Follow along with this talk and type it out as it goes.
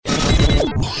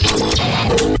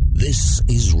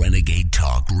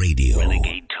Talk Radio.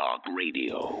 Renegade Talk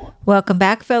Radio. Welcome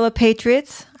back, fellow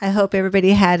patriots. I hope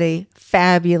everybody had a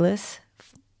fabulous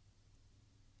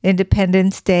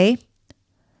Independence Day.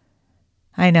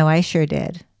 I know I sure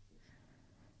did.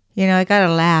 You know, I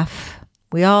gotta laugh.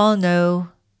 We all know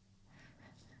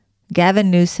Gavin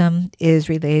Newsom is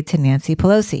related to Nancy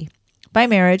Pelosi by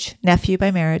marriage, nephew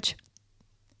by marriage.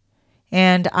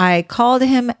 And I called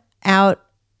him out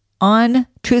on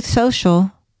Truth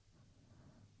Social.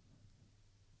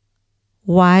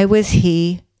 Why was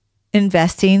he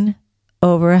investing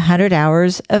over 100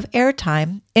 hours of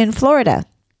airtime in Florida?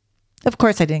 Of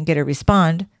course, I didn't get a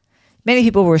respond. Many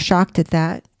people were shocked at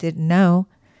that, didn't know.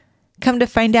 Come to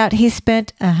find out, he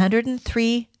spent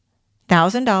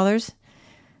 $103,000.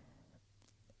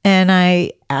 And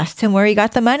I asked him where he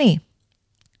got the money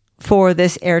for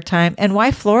this airtime and why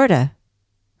Florida.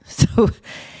 So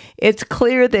it's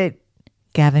clear that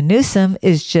Gavin Newsom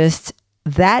is just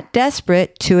that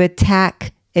desperate to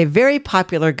attack a very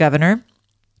popular governor.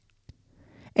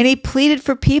 And he pleaded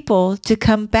for people to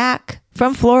come back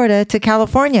from Florida to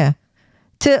California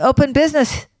to open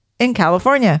business in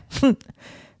California.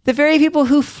 The very people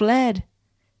who fled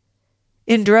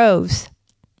in droves.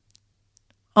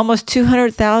 Almost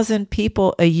 200,000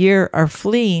 people a year are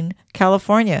fleeing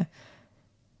California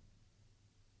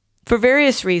for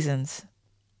various reasons.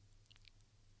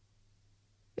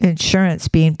 Insurance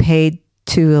being paid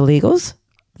to illegals,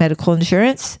 medical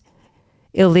insurance.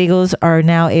 Illegals are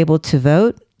now able to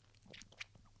vote.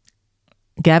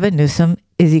 Gavin Newsom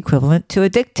is equivalent to a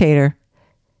dictator.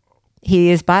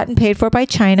 He is bought and paid for by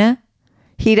China.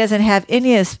 He doesn't have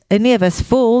any of us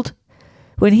fooled.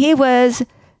 When he was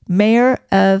mayor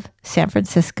of San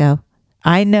Francisco,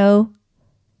 I know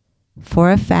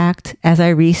for a fact, as I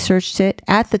researched it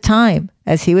at the time,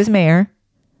 as he was mayor,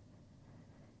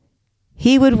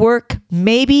 he would work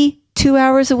maybe 2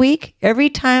 hours a week. Every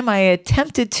time I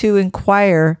attempted to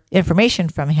inquire information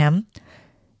from him,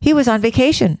 he was on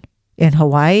vacation in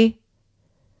Hawaii,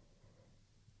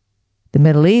 the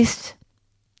Middle East,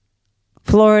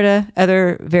 Florida,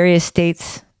 other various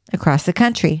states across the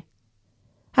country.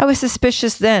 I was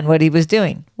suspicious then what he was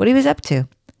doing, what he was up to.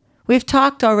 We've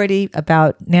talked already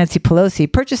about Nancy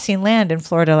Pelosi purchasing land in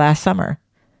Florida last summer.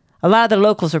 A lot of the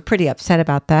locals are pretty upset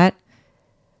about that.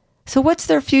 So what's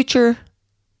their future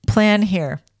plan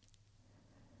here?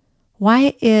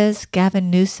 Why is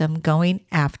Gavin Newsom going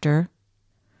after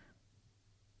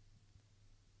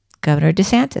Governor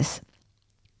DeSantis?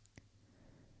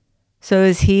 So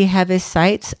does he have his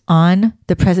sights on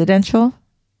the presidential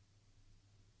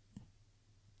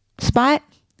spot?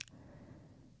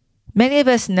 Many of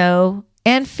us know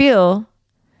and feel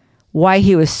why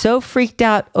he was so freaked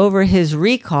out over his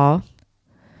recall.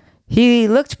 He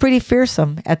looked pretty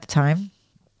fearsome at the time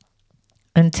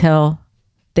until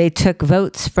they took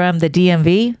votes from the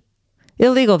DMV,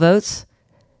 illegal votes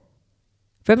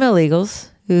from illegals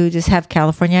who just have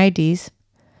California IDs,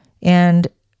 and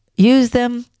used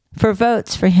them for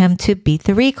votes for him to beat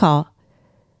the recall.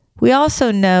 We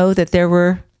also know that there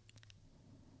were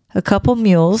a couple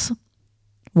mules.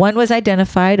 One was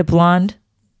identified, a blonde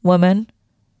woman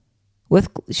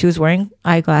she was wearing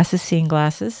eyeglasses, seeing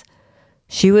glasses.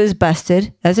 She was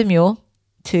busted as a mule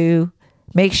to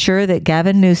make sure that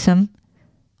Gavin Newsom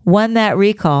won that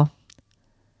recall.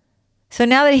 So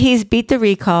now that he's beat the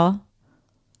recall,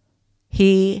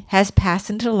 he has passed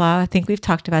into law. I think we've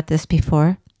talked about this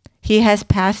before. He has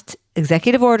passed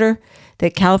executive order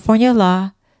that California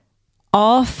law,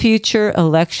 all future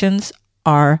elections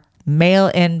are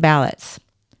mail-in ballots.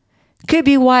 Could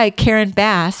be why Karen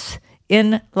Bass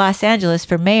in Los Angeles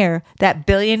for mayor, that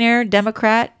billionaire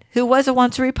Democrat who was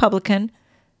once a Republican,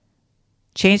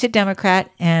 changed to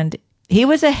Democrat, and he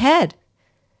was ahead.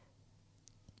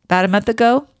 About a month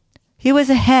ago, he was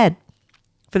ahead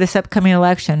for this upcoming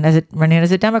election running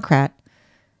as a Democrat.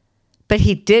 But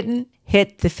he didn't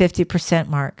hit the 50%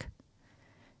 mark.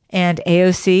 And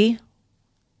AOC,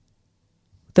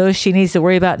 though she needs to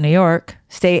worry about New York,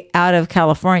 stay out of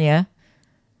California,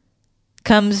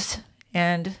 comes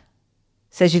and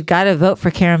says you've got to vote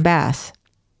for Karen Bass.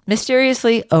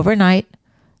 Mysteriously, overnight,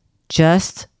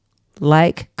 just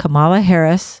like Kamala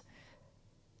Harris,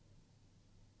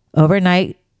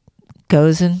 overnight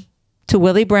goes to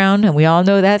Willie Brown, and we all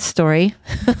know that story.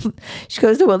 She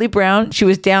goes to Willie Brown. She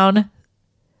was down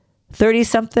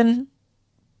 30-something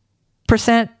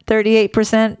percent,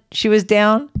 38%. She was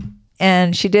down,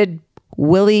 and she did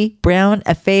Willie Brown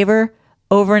a favor.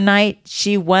 Overnight,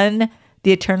 she won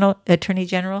the Attorney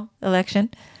General election.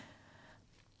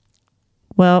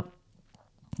 Well,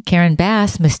 Karen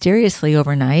Bass mysteriously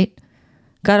overnight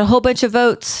got a whole bunch of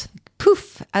votes,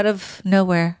 poof, out of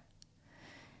nowhere.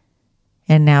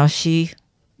 And now she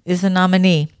is the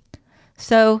nominee.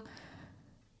 So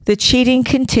the cheating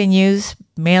continues.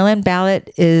 Mail-in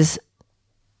ballot is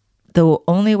the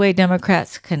only way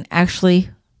Democrats can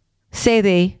actually say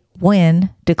they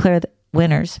win, declare the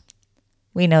winners.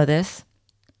 We know this.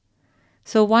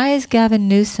 So why is Gavin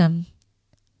Newsom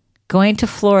going to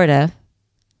Florida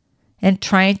and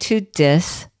trying to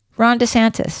diss Ron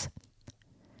DeSantis?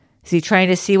 Is he trying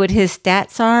to see what his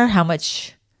stats are? How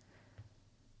much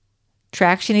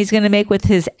traction he's going to make with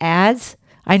his ads?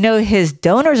 I know his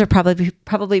donors are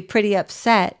probably pretty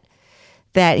upset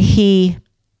that he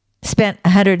spent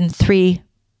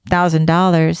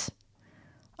 $103,000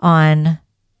 on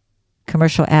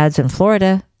commercial ads in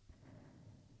Florida.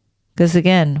 Because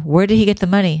again, where did he get the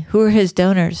money? Who are his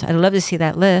donors? I'd love to see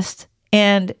that list.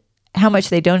 And how much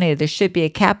they donated. There should be a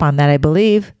cap on that, I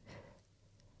believe.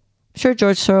 I'm sure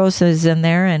George Soros is in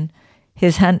there and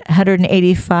his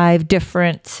 185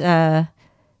 different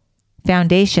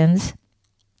foundations.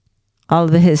 All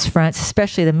of his fronts,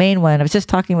 especially the main one. I was just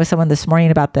talking with someone this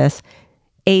morning about this.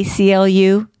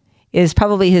 ACLU is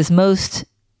probably his most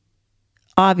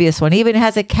obvious one. He even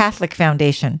has a Catholic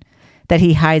foundation that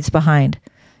he hides behind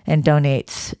and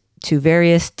donates to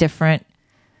various different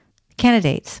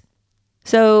candidates.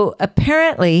 So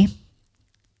apparently,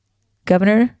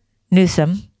 Governor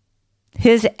Newsom,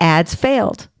 his ads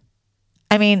failed.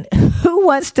 I mean, who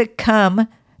wants to come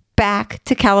back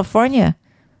to California?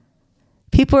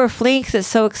 People are fleeing because it's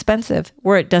so expensive,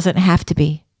 where it doesn't have to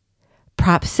be.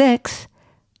 Prop 6,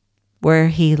 where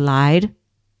he lied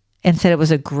and said it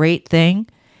was a great thing.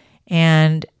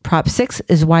 And Prop 6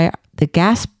 is why the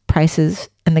gas prices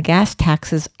and the gas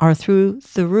taxes are through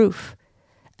the roof.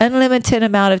 Unlimited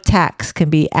amount of tax can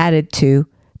be added to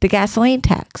the gasoline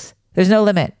tax. There's no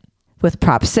limit with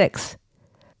Prop 6.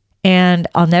 And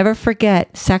I'll never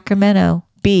forget, Sacramento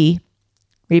Bee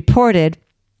reported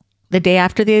the day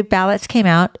after the ballots came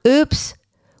out, oops,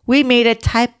 we made a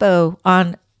typo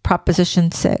on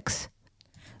Proposition 6.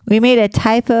 We made a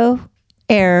typo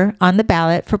error on the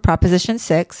ballot for Proposition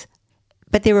 6,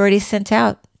 but they were already sent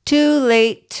out. Too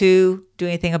late to do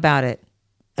anything about it,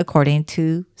 according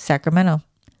to Sacramento.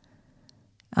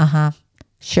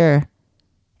 Sure.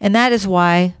 And that is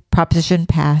why Proposition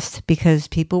passed, because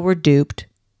people were duped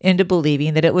into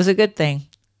believing that it was a good thing.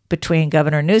 Between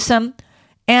Governor Newsom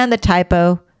and the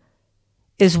typo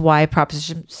is why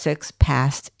Proposition 6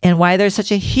 passed and why there's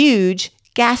such a huge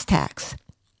gas tax.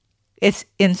 It's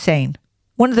insane.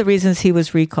 One of the reasons he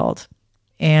was recalled.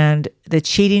 And the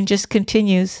cheating just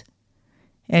continues.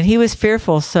 And he was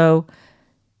fearful. So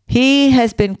he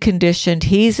has been conditioned.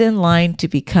 He's in line to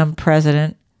become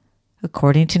president,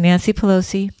 according to Nancy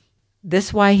Pelosi. This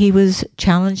is why he was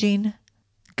challenging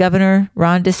Governor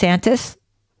Ron DeSantis?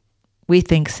 We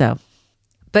think so.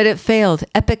 But it failed.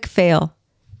 Epic fail.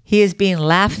 He is being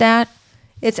laughed at.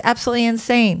 It's absolutely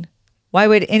insane. Why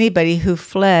would anybody who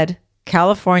fled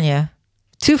California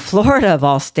to Florida, of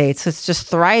all states, it's just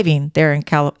thriving there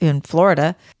in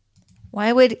Florida,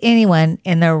 why would anyone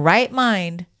in their right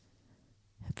mind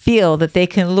feel that they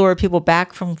can lure people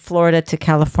back from Florida to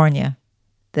California?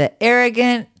 The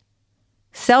arrogant,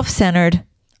 self-centered,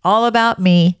 all about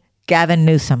me, Gavin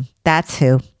Newsom. That's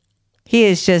who. He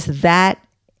is just that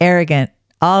arrogant.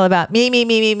 All about me,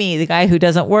 the guy who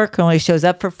doesn't work, only shows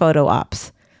up for photo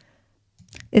ops.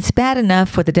 It's bad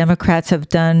enough what the Democrats have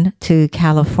done to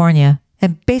California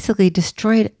and basically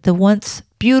destroyed the once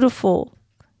beautiful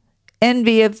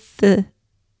envy of the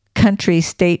country,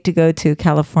 state to go to.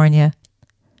 California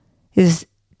is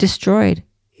destroyed.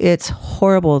 It's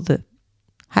horrible. The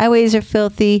highways are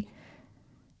filthy,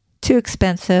 too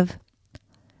expensive.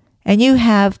 And you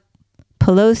have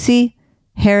Pelosi,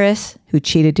 Harris, who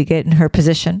cheated to get in her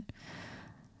position,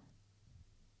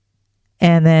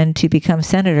 and then to become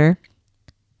senator,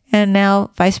 and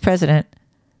now vice president,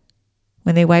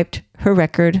 when they wiped her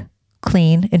record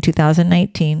clean in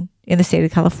 2019 in the state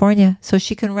of California so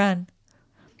she can run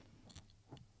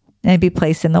and be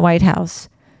placed in the White House.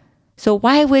 So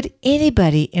why would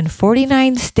anybody in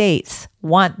 49 states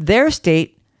want their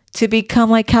state to become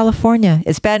like California?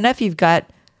 It's bad enough you've got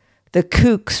the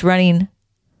kooks running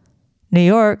New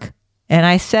York, and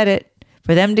I said it,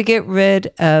 for them to get rid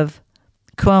of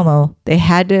Cuomo, they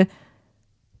had to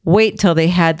wait till they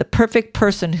had the perfect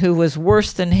person who was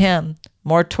worse than him,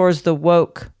 more towards the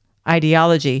woke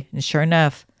ideology. And sure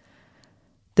enough,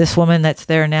 this woman that's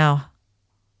there now,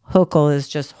 Hochul, is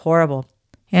just horrible.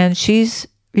 And she's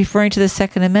referring to the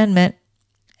Second Amendment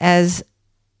as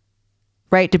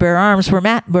right to bear arms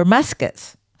were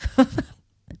muskets.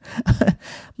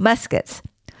 Muskets.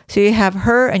 So you have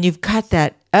her, and you've got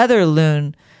that other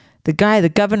loon The guy, the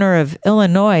governor of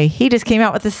Illinois, he just came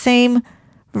out with the same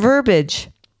verbiage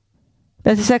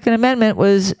that the Second Amendment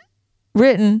was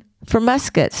written for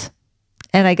muskets.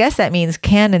 And I guess that means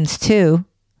cannons too.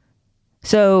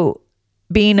 So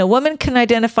being a woman can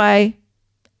identify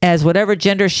as whatever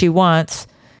gender she wants,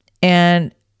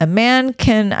 and a man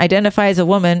can identify as a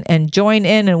woman and join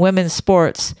in women's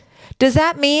sports. Does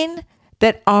that mean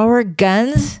that our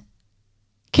guns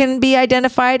can be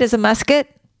identified as a musket?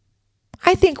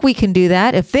 I think we can do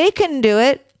that. If they can do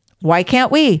it, why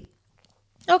can't we?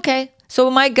 Okay, so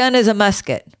my gun is a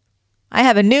musket. I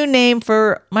have a new name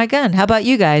for my gun. How about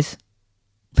you guys?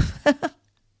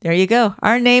 There you go.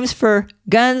 Our names for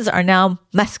guns are now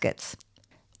muskets.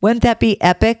 Wouldn't that be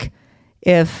epic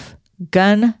if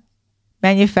gun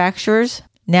manufacturers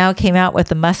now came out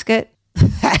with a musket?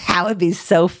 That would be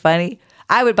so funny.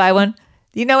 I would buy one.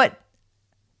 You know what?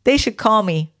 They should call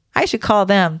me. I should call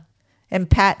them and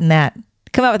patent that.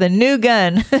 Come out with a new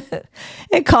gun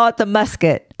and call it the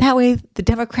musket. That way the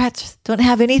Democrats don't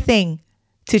have anything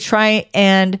to try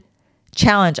and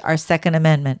challenge our Second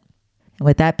Amendment. And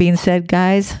with that being said,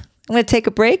 guys, I'm going to take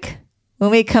a break. When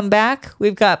we come back,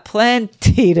 we've got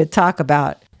plenty to talk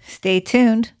about. Stay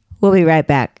tuned. We'll be right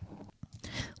back.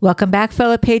 Welcome back,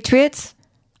 fellow patriots.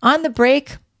 On the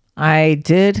break, I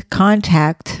did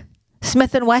contact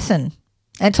Smith & Wesson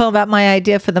and told them about my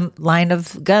idea for the line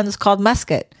of guns called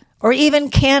musket, or even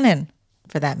cannon,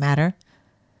 for that matter.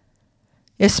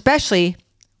 Especially,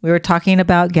 we were talking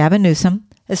about Gavin Newsom,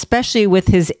 especially with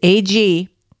his AG,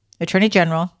 Attorney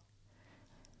General,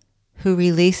 who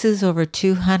releases over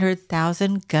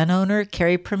 200,000 gun owner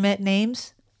carry permit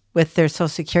names with their social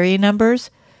security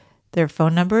numbers, their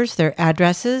phone numbers, their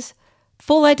addresses,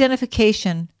 full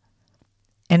identification,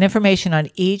 and information on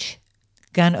each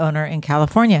gun owner in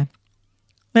California.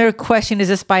 Their question, is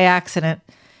this by accident?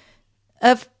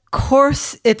 Of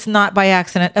course it's not by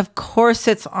accident. Of course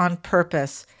it's on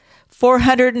purpose.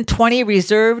 420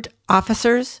 reserved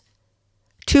officers,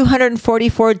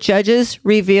 244 judges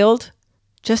revealed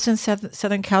just in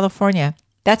Southern California.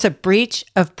 That's a breach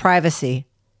of privacy.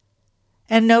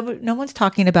 And no one's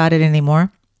talking about it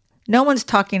anymore. No one's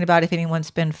talking about if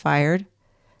anyone's been fired.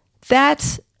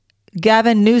 That's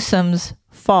Gavin Newsom's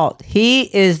fault.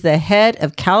 He is the head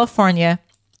of California.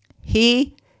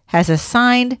 He has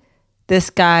assigned this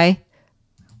guy,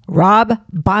 Rob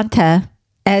Bonta,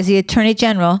 as the Attorney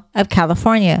General of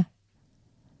California.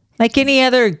 Like any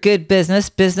other good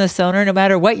business owner, no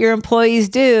matter what your employees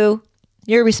do,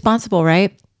 you're responsible,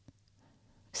 right?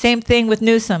 Same thing with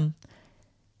Newsom.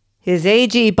 His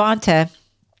AG, Bonta,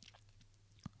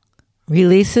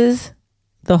 releases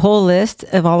the whole list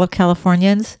of all of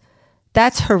Californians.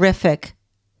 That's horrific.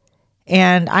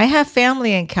 And I have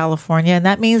family in California, and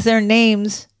that means their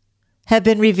names have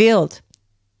been revealed,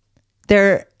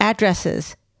 their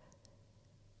addresses.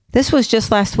 This was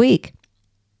just last week.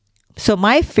 So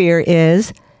my fear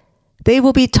is they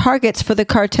will be targets for the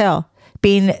cartel.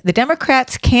 Being the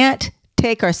Democrats can't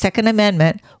take our Second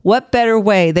Amendment, what better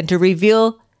way than to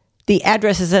reveal the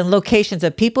addresses and locations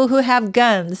of people who have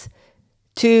guns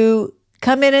to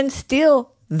come in and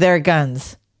steal their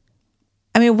guns?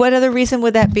 I mean, what other reason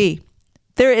would that be?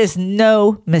 There is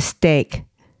no mistake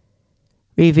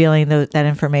revealing that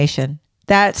information.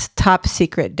 That's top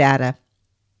secret data.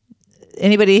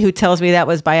 Anybody who tells me that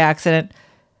was by accident,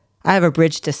 I have a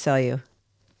bridge to sell you.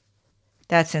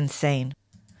 That's insane.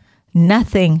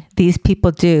 Nothing these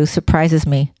people do surprises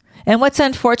me. And what's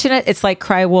unfortunate, it's like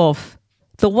cry wolf.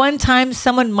 The one time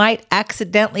someone might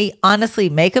accidentally, honestly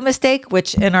make a mistake,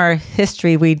 which in our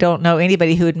history, we don't know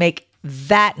anybody who would make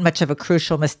that much of a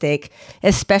crucial mistake,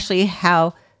 especially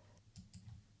how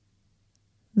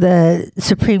the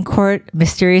Supreme Court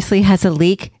mysteriously has a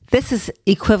leak. This is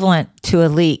equivalent to a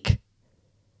leak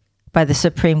by the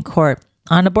Supreme Court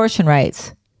on abortion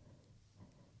rights.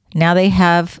 Now they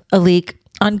have a leak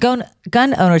on gun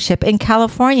ownership in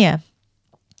California.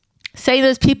 Setting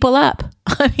those people up.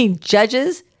 I mean,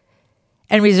 judges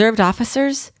and reserved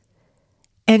officers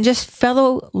and just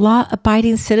fellow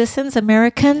law-abiding citizens,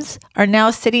 Americans, are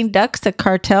now sitting ducks to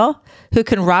cartel who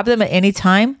can rob them at any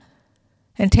time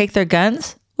and take their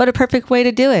guns. What a perfect way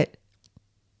to do it.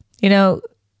 You know,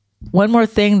 one more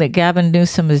thing that Gavin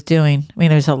Newsom is doing. I mean,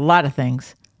 there's a lot of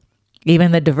things.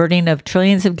 Even the diverting of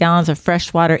trillions of gallons of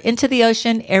fresh water into the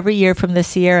ocean every year from the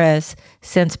Sierras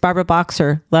since Barbara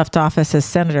Boxer left office as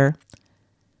senator.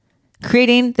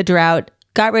 Creating the drought,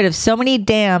 got rid of so many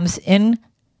dams in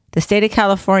the state of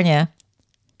California,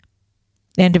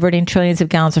 and diverting trillions of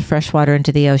gallons of fresh water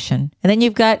into the ocean. And then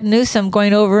you've got Newsom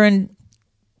going over and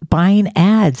buying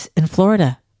ads in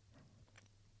Florida.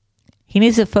 He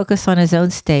needs to focus on his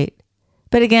own state.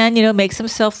 But again, makes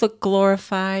himself look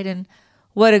glorified and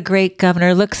what a great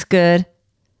governor, looks good.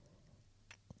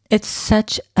 It's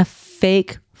such a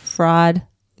fake, fraud,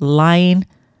 lying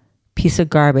piece of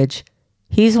garbage.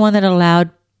 He's one that allowed,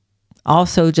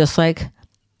 also just like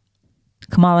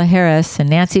Kamala Harris and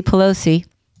Nancy Pelosi.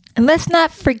 And let's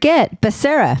not forget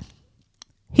Becerra.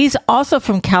 He's also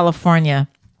from California.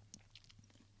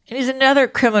 And he's another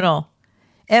criminal.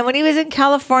 And when he was in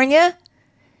California,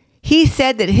 he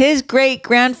said that his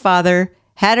great-grandfather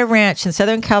had a ranch in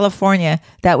Southern California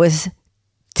that was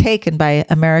taken by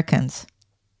Americans.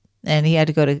 And he had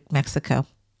to go to Mexico.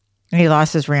 And he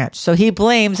lost his ranch. So he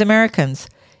blames Americans.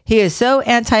 He is so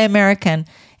anti-American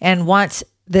and wants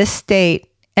this state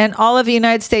and all of the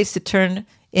United States to turn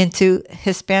into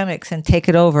Hispanics and take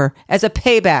it over as a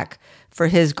payback for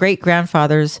his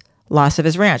great-grandfather's loss of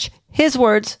his ranch. His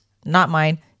words, not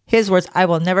mine. His words, I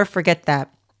will never forget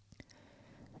that.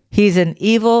 He's an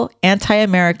evil,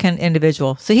 anti-American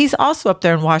individual. So he's also up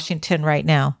there in Washington right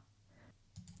now.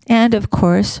 And of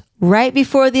course, right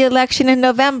before the election in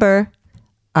November,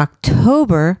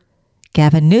 October,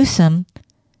 Gavin Newsom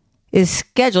is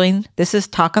scheduling, this is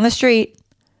talk on the street,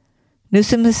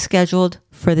 Newsom is scheduled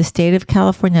for the state of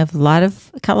California, a lot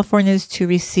of Californians to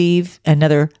receive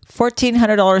another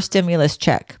 $1,400 stimulus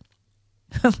check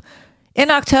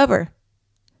in October.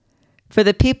 For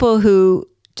the people who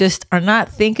just are not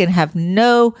thinking, have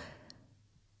no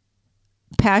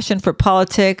passion for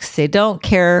politics, they don't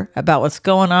care about what's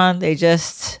going on, they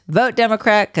just vote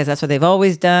Democrat because that's what they've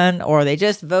always done, or they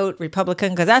just vote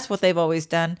Republican because that's what they've always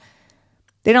done.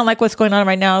 They don't like what's going on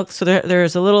right now, so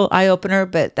there's a little eye-opener,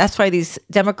 but that's why these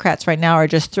Democrats right now are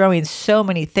just throwing so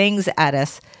many things at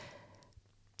us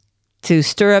to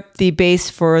stir up the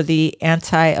base for the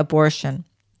anti-abortion.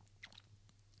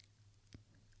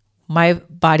 My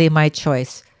body, my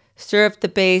choice. Stir up the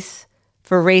base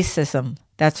for racism.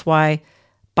 That's why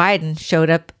Biden showed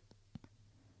up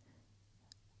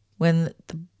when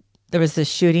there was this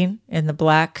shooting in the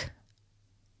black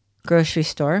grocery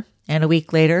store. And a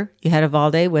week later, you had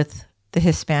Uvalde with the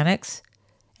Hispanics.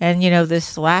 And,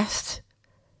 this last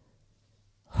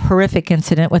horrific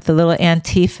incident with the little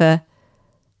Antifa,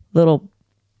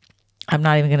 I'm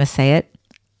not even going to say it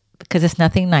because it's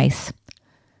nothing nice.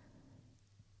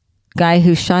 Guy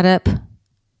who shot up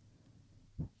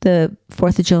the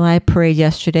 4th of July parade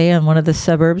yesterday on one of the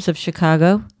suburbs of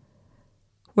Chicago,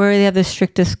 where they have the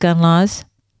strictest gun laws,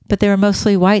 but they were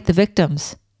mostly white, the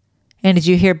victims. And did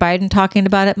you hear Biden talking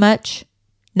about it much?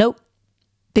 Nope.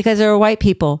 Because they were white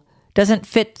people. Doesn't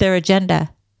fit their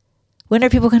agenda. When are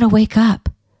people going to wake up?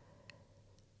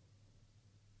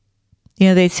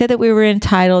 They said that we were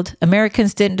entitled.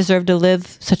 Americans didn't deserve to live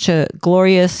such a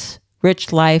glorious,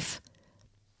 rich life.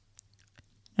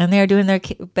 And they are doing their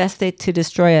best to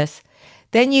destroy us.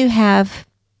 Then you have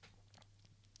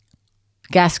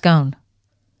Gascon.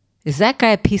 Is that guy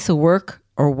a piece of work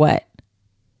or what?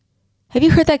 Have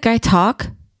you heard that guy talk?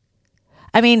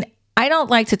 I mean, I don't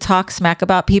like to talk smack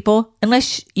about people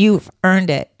unless you've earned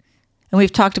it. And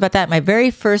we've talked about that in my very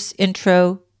first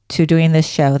intro to doing this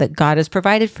show, that God has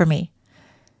provided for me.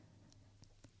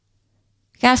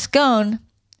 Gascon,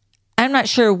 I'm not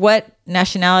sure what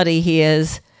nationality he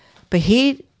is, but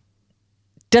he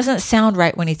doesn't sound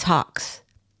right when he talks.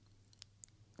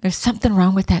 There's something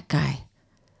wrong with that guy.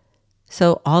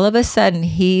 So all of a sudden,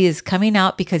 he is coming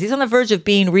out because he's on the verge of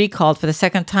being recalled for the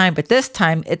second time. But this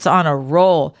time, it's on a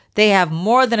roll. They have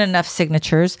more than enough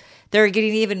signatures. They're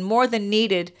getting even more than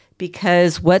needed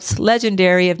because what's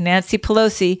legendary of Nancy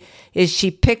Pelosi is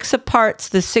she picks apart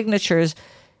the signatures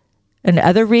and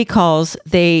other recalls.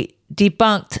 They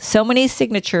debunked so many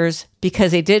signatures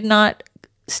because they did not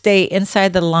stay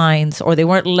inside the lines or they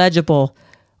weren't legible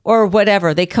or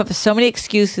whatever. They come up with so many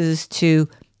excuses to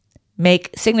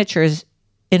make signatures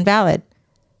invalid.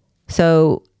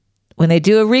 So when they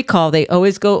do a recall, they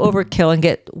always go overkill and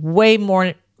get way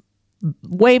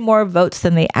more votes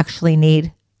than they actually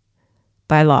need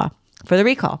by law for the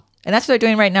recall. And that's what they're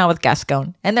doing right now with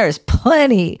Gascon. And there's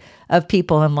plenty of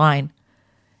people in line,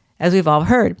 as we've all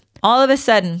heard. All of a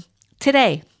sudden,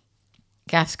 today,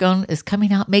 Gascon is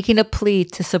coming out making a plea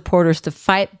to supporters to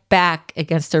fight back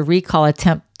against a recall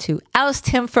attempt to oust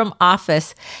him from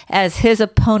office as his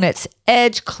opponents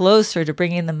edge closer to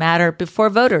bringing the matter before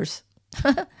voters.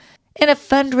 In a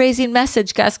fundraising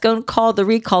message, Gascon called the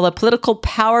recall a political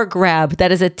power grab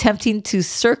that is attempting to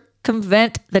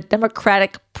circumvent the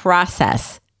democratic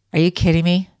process. Are you kidding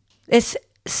me? It's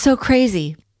so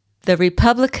crazy. The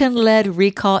Republican-led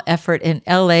recall effort in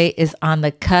LA is on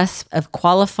the cusp of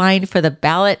qualifying for the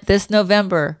ballot this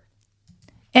November.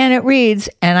 And it reads,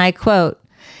 and I quote,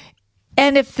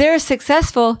 And if they're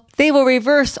successful, they will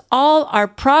reverse all our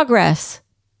progress.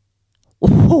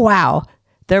 Wow.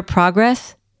 Their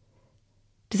progress?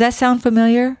 Does that sound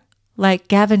familiar? Like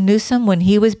Gavin Newsom when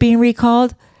he was being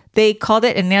recalled? They called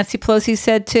it, and Nancy Pelosi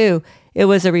said too, it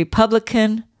was a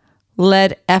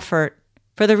Republican-led effort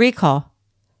for the recall.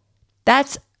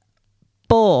 That's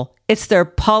bull. It's their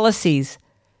policies.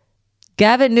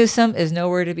 Gavin Newsom is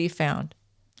nowhere to be found.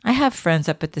 I have friends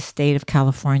up at the state of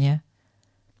California,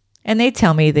 and they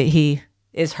tell me that he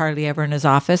is hardly ever in his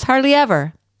office. Hardly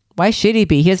ever. Why should he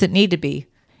be? He doesn't need to be.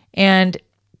 And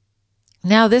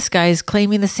now this guy is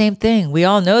claiming the same thing. We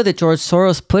all know that George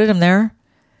Soros put him there.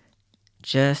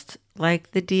 Just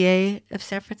like the DA of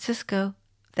San Francisco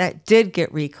that did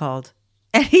get recalled.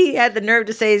 And he had the nerve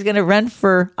to say he's going to run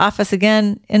for office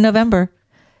again in November.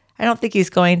 I don't think he's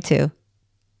going to.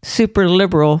 Super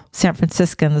liberal San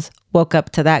Franciscans woke up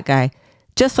to that guy,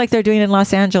 just like they're doing in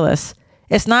Los Angeles.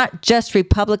 It's not just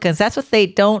Republicans. That's what they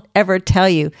don't ever tell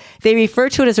you. They refer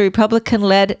to it as a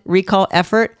Republican-led recall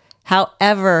effort.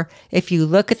 However, if you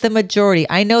look at the majority,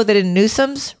 I know that in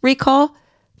Newsom's recall,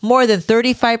 more than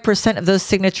 35% of those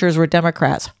signatures were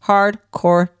Democrats,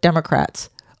 hardcore Democrats.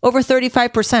 Over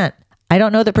 35%. I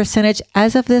don't know the percentage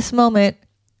as of this moment,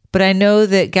 but I know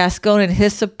that Gascón and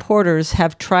his supporters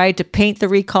have tried to paint the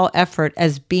recall effort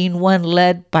as being one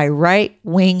led by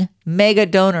right-wing mega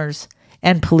donors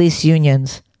and police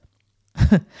unions.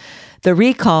 The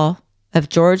recall of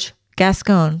George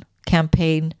Gascón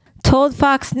campaign told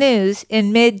Fox News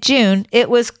in mid-June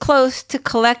it was close to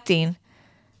collecting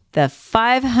the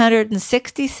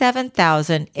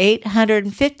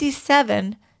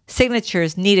 567,857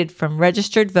 signatures needed from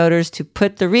registered voters to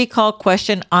put the recall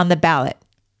question on the ballot.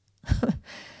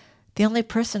 The only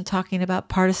person talking about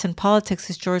partisan politics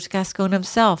is George Gascón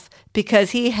himself,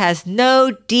 because he has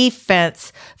no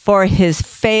defense for his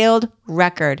failed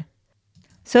record.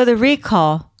 So the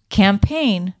recall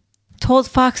campaign told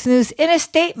Fox News in a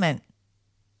statement,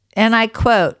 and I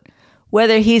quote,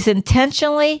 "Whether he's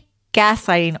intentionally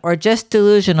gaslighting or just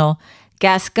delusional,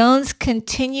 Gascón's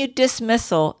continued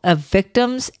dismissal of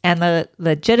victims and the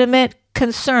legitimate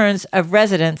concerns of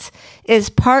residents is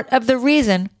part of the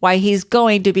reason why he's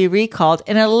going to be recalled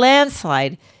in a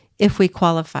landslide if we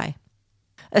qualify."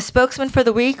 A spokesman for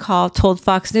the recall told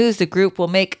Fox News the group will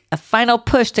make a final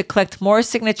push to collect more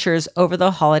signatures over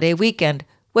the holiday weekend,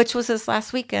 which was this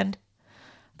last weekend.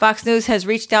 Fox News has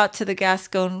reached out to the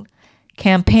Gascón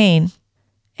campaign,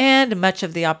 and much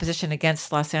of the opposition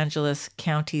against Los Angeles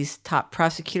County's top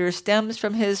prosecutor stems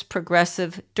from his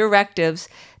progressive directives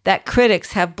that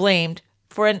critics have blamed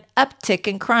for an uptick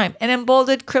in crime and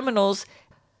emboldened criminals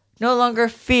no longer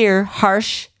fear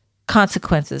harsh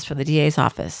consequences from the DA's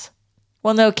office.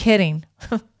 Well, no kidding.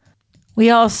 We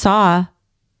all saw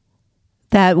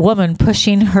that woman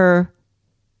pushing her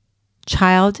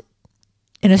child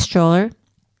in a stroller,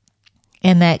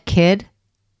 and that kid,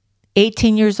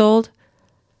 18 years old,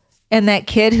 and that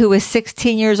kid who was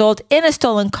 16 years old in a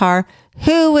stolen car,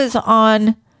 who was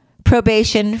on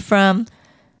probation from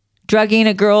drugging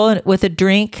a girl with a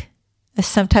drink,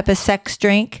 some type of sex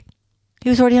drink. He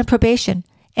was already on probation,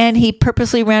 and he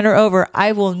purposely ran her over.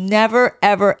 I will never,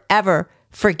 ever, ever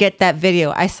forget that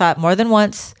video. I saw it more than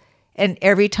once, and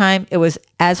every time it was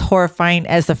as horrifying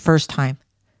as the first time.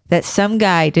 That some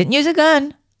guy didn't use a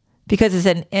gun because it's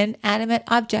an inanimate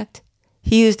object.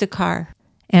 He used a car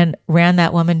and ran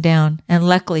that woman down. And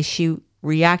luckily she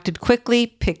reacted quickly,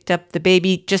 picked up the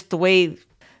baby just the way,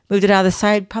 moved it out of the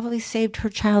side, probably saved her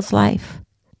child's life.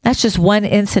 That's just one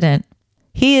incident.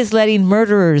 He is letting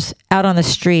murderers out on the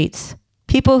streets,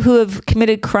 people who have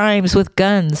committed crimes with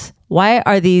guns. Why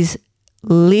are these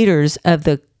leaders of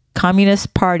the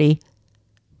Communist Party,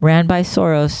 ran by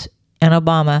Soros and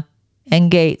Obama and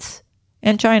Gates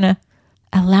and China,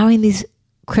 allowing these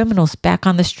criminals back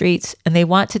on the streets? And they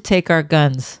want to take our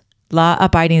guns,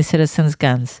 law-abiding citizens'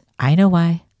 guns. I know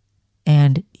why,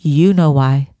 and you know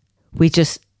why. We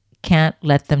just can't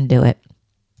let them do it.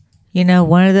 You know,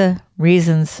 one of the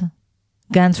reasons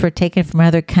guns were taken from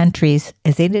other countries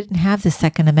is they didn't have the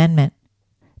Second Amendment.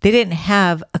 They didn't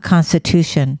have a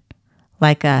constitution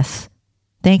like us.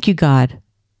 Thank you, God.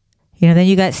 You know, then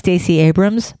you got Stacey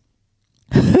Abrams,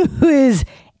 who is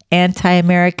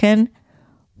anti-American,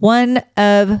 one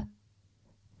of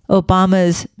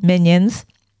Obama's minions,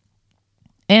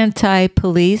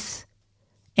 anti-police,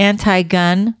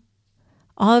 anti-gun,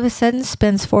 all of a sudden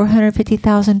spends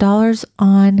 $450,000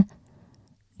 on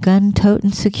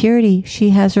gun-toting security.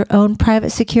 She has her own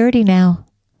private security now.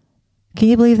 Can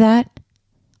you believe that?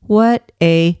 What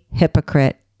a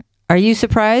hypocrite. Are you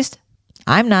surprised?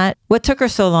 I'm not. What took her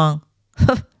so long?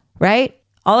 Right?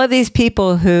 All of these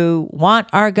people who want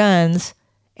our guns,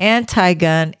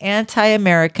 anti-gun,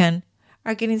 anti-American,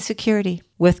 are getting security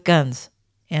with guns.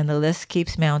 And the list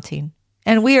keeps mounting.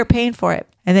 And we are paying for it.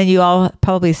 And then you all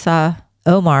probably saw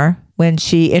Omar when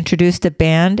she introduced a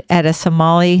band at a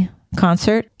Somali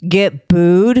concert get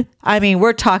booed. I mean,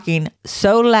 we're talking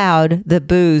so loud, the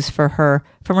boos for her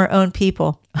from her own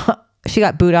people. She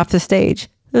got booed off the stage.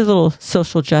 There's a little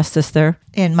social justice there,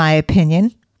 in my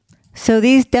opinion. So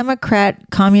these Democrat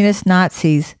communist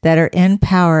Nazis that are in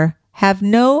power have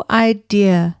no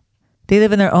idea. They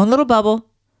live in their own little bubble.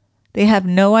 They have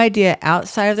no idea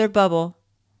outside of their bubble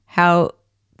how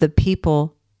the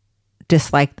people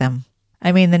dislike them.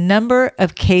 I mean, the number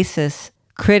of cases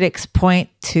critics point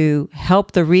to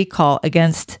help the recall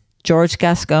against George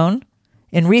Gascon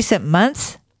in recent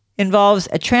months involves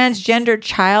a transgender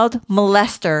child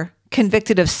molester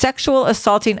convicted of sexual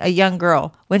assaulting a young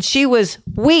girl when she was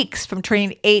weeks from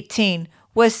turning 18,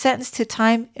 was sentenced to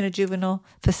time in a juvenile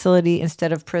facility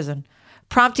instead of prison,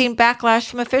 prompting backlash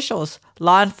from officials,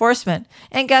 law enforcement,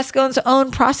 and Gascon's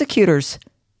own prosecutors.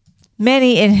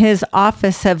 Many in his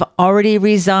office have already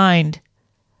resigned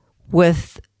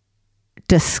with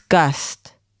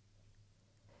disgust.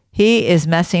 He is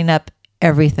messing up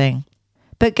everything.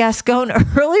 But Gascon,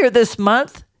 earlier this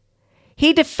month,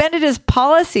 he defended his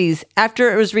policies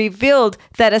after it was revealed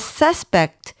that a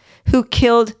suspect who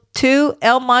killed 2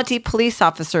 El Monte police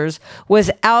officers was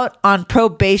out on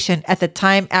probation at the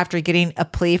time after getting a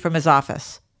plea from his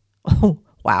office. Oh,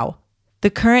 wow. The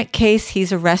current case,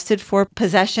 he's arrested for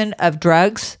possession of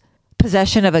drugs,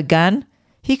 possession of a gun.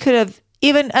 He could have,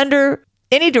 even under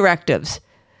any directives,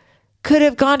 could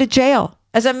have gone to jail.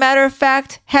 As a matter of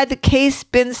fact, had the case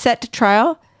been set to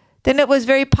trial, then it was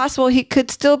very possible he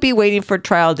could still be waiting for a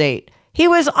trial date. He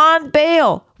was on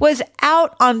bail, was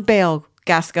out on bail,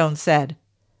 Gascon said.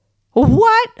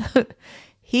 What?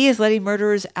 He is letting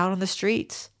murderers out on the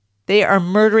streets. They are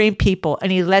murdering people,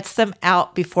 and he lets them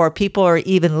out before people are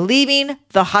even leaving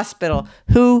the hospital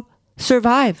who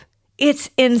survive. It's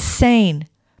insane.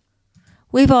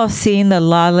 We've all seen the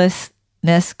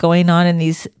lawlessness going on in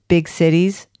these big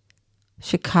cities.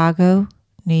 Chicago,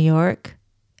 New York,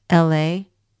 LA,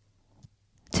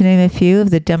 to name a few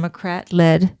of the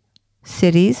Democrat-led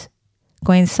cities,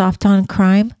 going soft on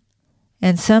crime.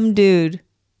 And some dude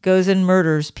goes and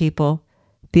murders people.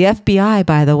 The FBI,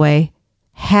 by the way,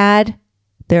 had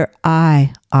their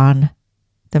eye on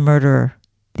the murderer.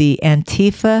 The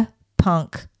Antifa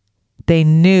punk, they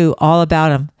knew all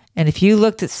about him. And if you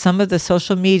looked at some of the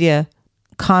social media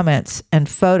comments and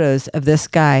photos of this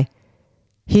guy,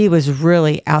 he was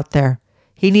really out there.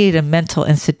 He needed a mental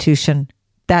institution,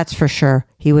 that's for sure.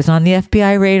 He was on the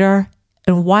FBI radar.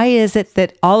 And why is it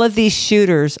that all of these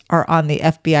shooters are on the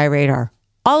FBI radar?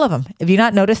 All of them. Have you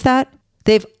not noticed that?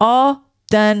 They've all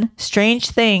done strange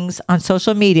things on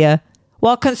social media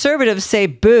while conservatives say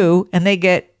boo and they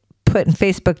get put in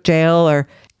Facebook jail or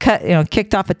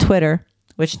kicked off of Twitter,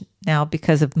 which now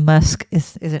because of Musk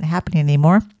isn't happening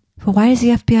anymore. But why does the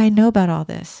FBI know about all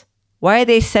this? Why are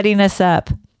they setting us up?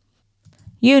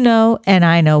 You know, and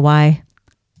I know why.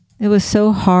 It was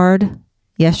so hard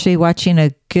yesterday watching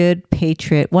a good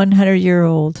patriot,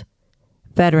 100-year-old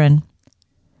veteran,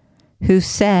 who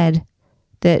said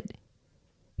that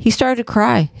he started to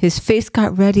cry. His face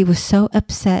got red. He was so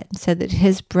upset and said that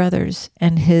his brothers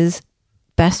and his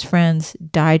best friends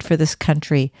died for this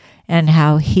country and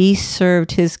how he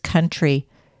served his country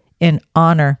in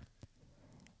honor.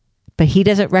 But he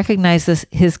doesn't recognize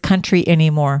his country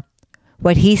anymore.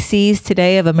 What he sees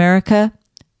today of America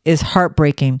is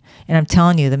heartbreaking. And I'm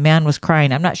telling you, the man was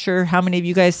crying. I'm not sure how many of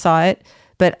you guys saw it,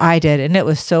 but I did. And it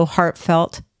was so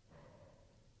heartfelt.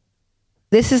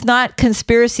 This is not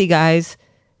conspiracy, guys.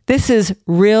 This is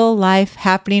real life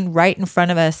happening right in front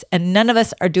of us. And none of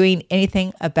us are doing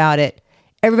anything about it.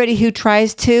 Everybody who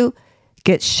tries to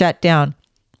gets shut down.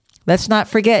 Let's not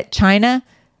forget China,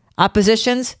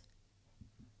 oppositions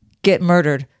get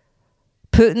murdered.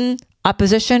 Putin,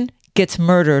 opposition, gets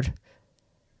murdered.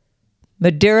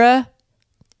 Maduro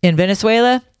in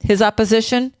Venezuela, his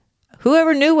opposition,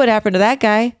 whoever knew what happened to that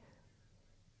guy?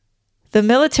 The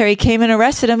military came and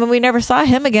arrested him and we never saw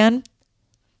him again.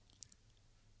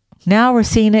 Now we're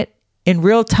seeing it in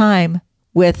real time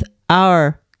with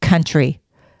our country.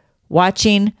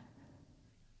 Watching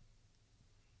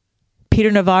Peter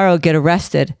Navarro get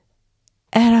arrested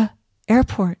at an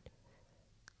airport,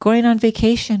 going on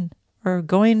vacation or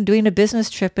doing a business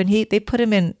trip, and they put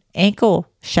him in ankle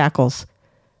shackles,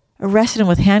 arrested him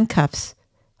with handcuffs,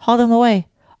 hauled him away.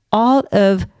 All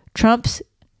of Trump's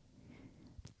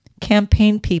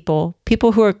campaign people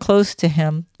who are close to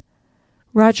him,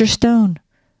 Roger Stone,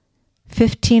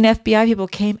 15 FBI people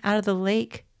came out of the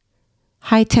lake.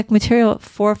 High-tech material at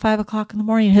 4 or 5 o'clock in the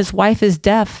morning. His wife is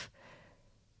deaf.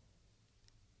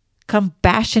 Come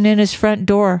bashing in his front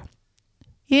door.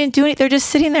 He didn't do anything. They're just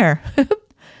sitting there.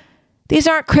 These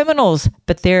aren't criminals,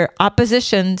 but they're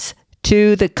oppositions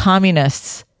to the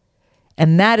communists.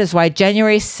 And that is why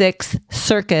January 6th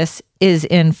circus is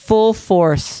in full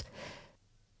force.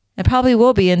 It probably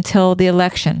will be until the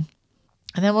election.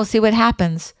 And then we'll see what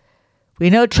happens. We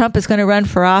know Trump is going to run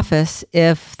for office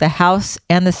if the House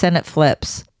and the Senate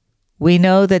flips. We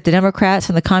know that the Democrats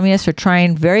and the communists are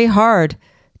trying very hard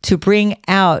to bring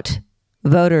out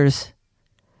voters.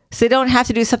 So they don't have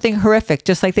to do something horrific,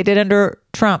 just like they did under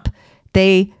Trump.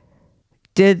 They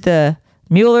did the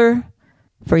Mueller,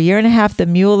 for a year and a half, the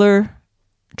Mueller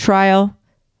trial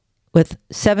with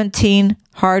 17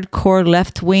 hardcore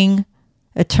left-wing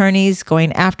attorneys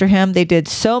going after him. They did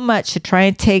so much to try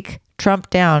and take Trump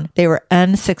down. They were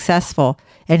unsuccessful.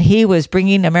 And he was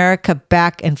bringing America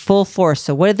back in full force.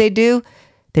 So what did they do?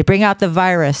 They bring out the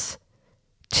virus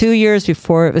 2 years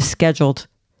before it was scheduled.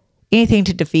 Anything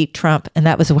to defeat Trump. And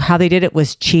that was how they did it,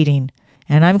 was cheating.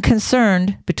 And I'm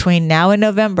concerned between now and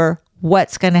November,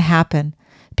 what's going to happen,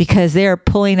 because they're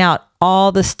pulling out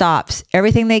all the stops,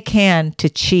 everything they can to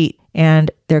cheat. And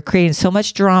they're creating so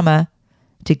much drama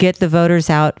to get the voters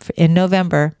out in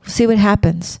November. We'll see what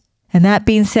happens. And that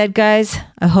being said, guys,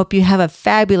 I hope you have a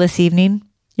fabulous evening.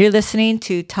 You're listening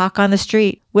to Talk on the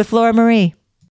Street with Laura Marie.